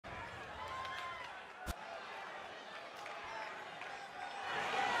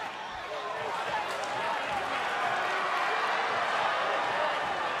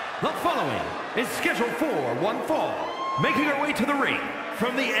The following is scheduled for one fall, making her way to the ring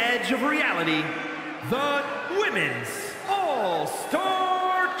from the edge of reality, the Women's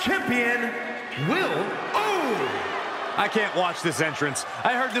All-Star Champion, Willow. I can't watch this entrance.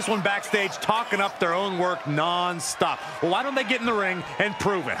 I heard this one backstage talking up their own work non-stop. Well, why don't they get in the ring and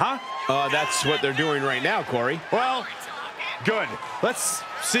prove it, huh? That's what they're doing right now, Corey. Well, good. Let's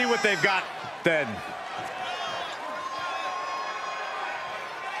see what they've got then.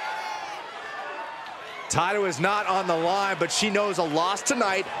 Title is not on the line, but she knows a loss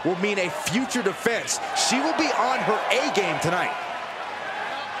tonight will mean a future defense. She will be on her A game tonight.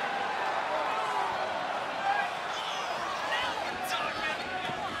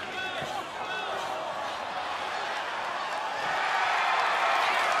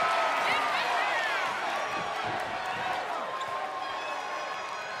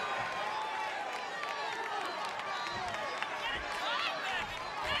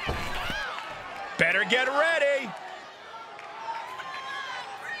 Better get ready.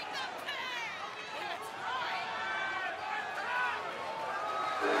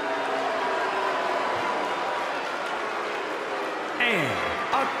 And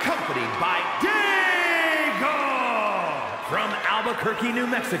accompanied by Diego from Albuquerque, New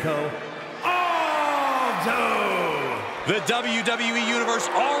Mexico, Aldo. The WWE Universe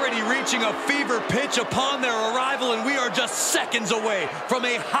already reaching a fever pitch upon their arrival, and we are just seconds away from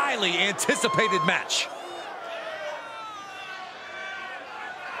a highly anticipated match.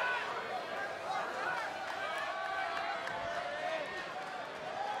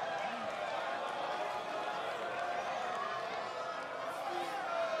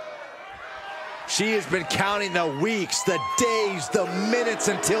 She has been counting the weeks, the days, the minutes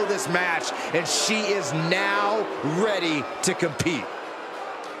until this match, and she is now ready to compete.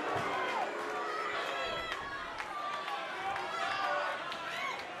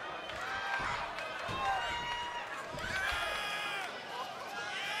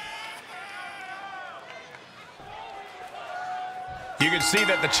 You can see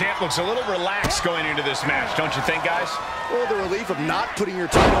that the champ looks a little relaxed going into this match, don't you think, guys? Well, the relief of not putting your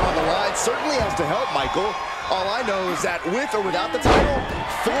title on the line certainly has to help, Michael. All I know is that with or without the title,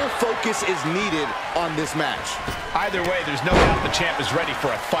 full focus is needed on this match. Either way, there's no doubt the champ is ready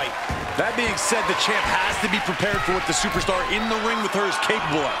for a fight. That being said, the champ has to be prepared for what the superstar in the ring with her is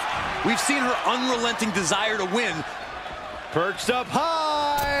capable of. We've seen her unrelenting desire to win. Perched up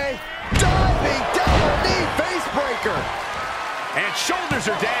high, diving down knee face breaker. And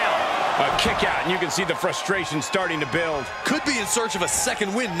shoulders are down. A kick out, and you can see the frustration starting to build. Could be in search of a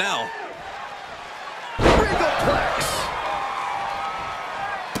second win now. Regoplex.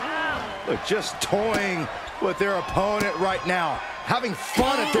 Look, just toying with their opponent right now. Having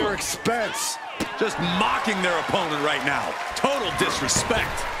fun at their expense. Just mocking their opponent right now. Total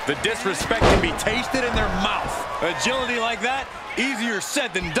disrespect. The disrespect can be tasted in their mouth. Agility like that, easier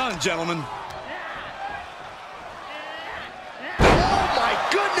said than done, gentlemen.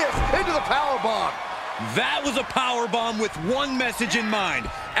 Into the powerbomb. That was a powerbomb with one message in mind: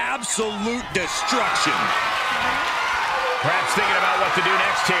 absolute destruction. Perhaps thinking about what to do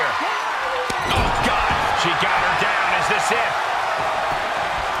next here. Oh, God, she got her down. Is this it?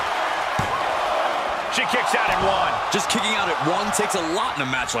 She kicks out at one. Just kicking out at one takes a lot in a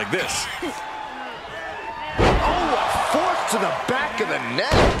match like this. Oh, a force to the back of the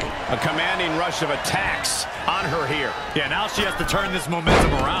neck. A commanding rush of attacks on her here. Yeah, now she has to turn this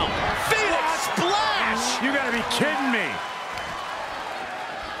momentum around. Phoenix splash! You gotta be kidding me.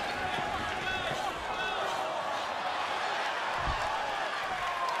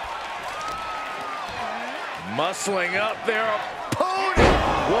 Muscling up their opponent.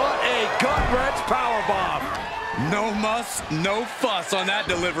 What a gut-wrench powerbomb. No muss, no fuss on that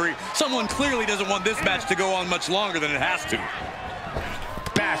delivery. Someone clearly doesn't want this match to go on much longer than it has to.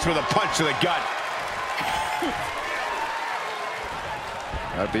 Bash with a punch to the gut.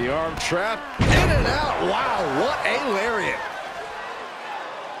 At the arm trap. In and out. Wow, what a lariat.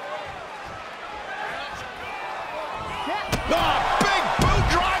 Big boot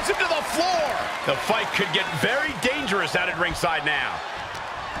drives him to the floor. The fight could get very dangerous out at ringside now.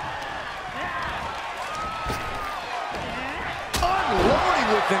 Unloading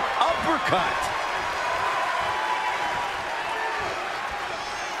with an uppercut.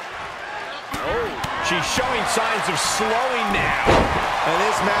 She's showing signs of slowing now. And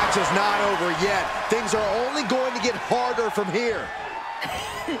this match is not over yet. Things are only going to get harder from here.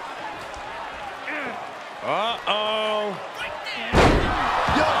 Uh-oh.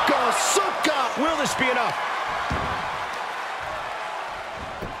 Yokosuka! Will this be enough?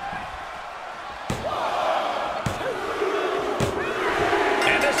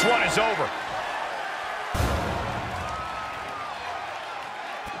 This one is over.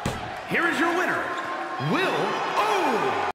 Here is your winner, Will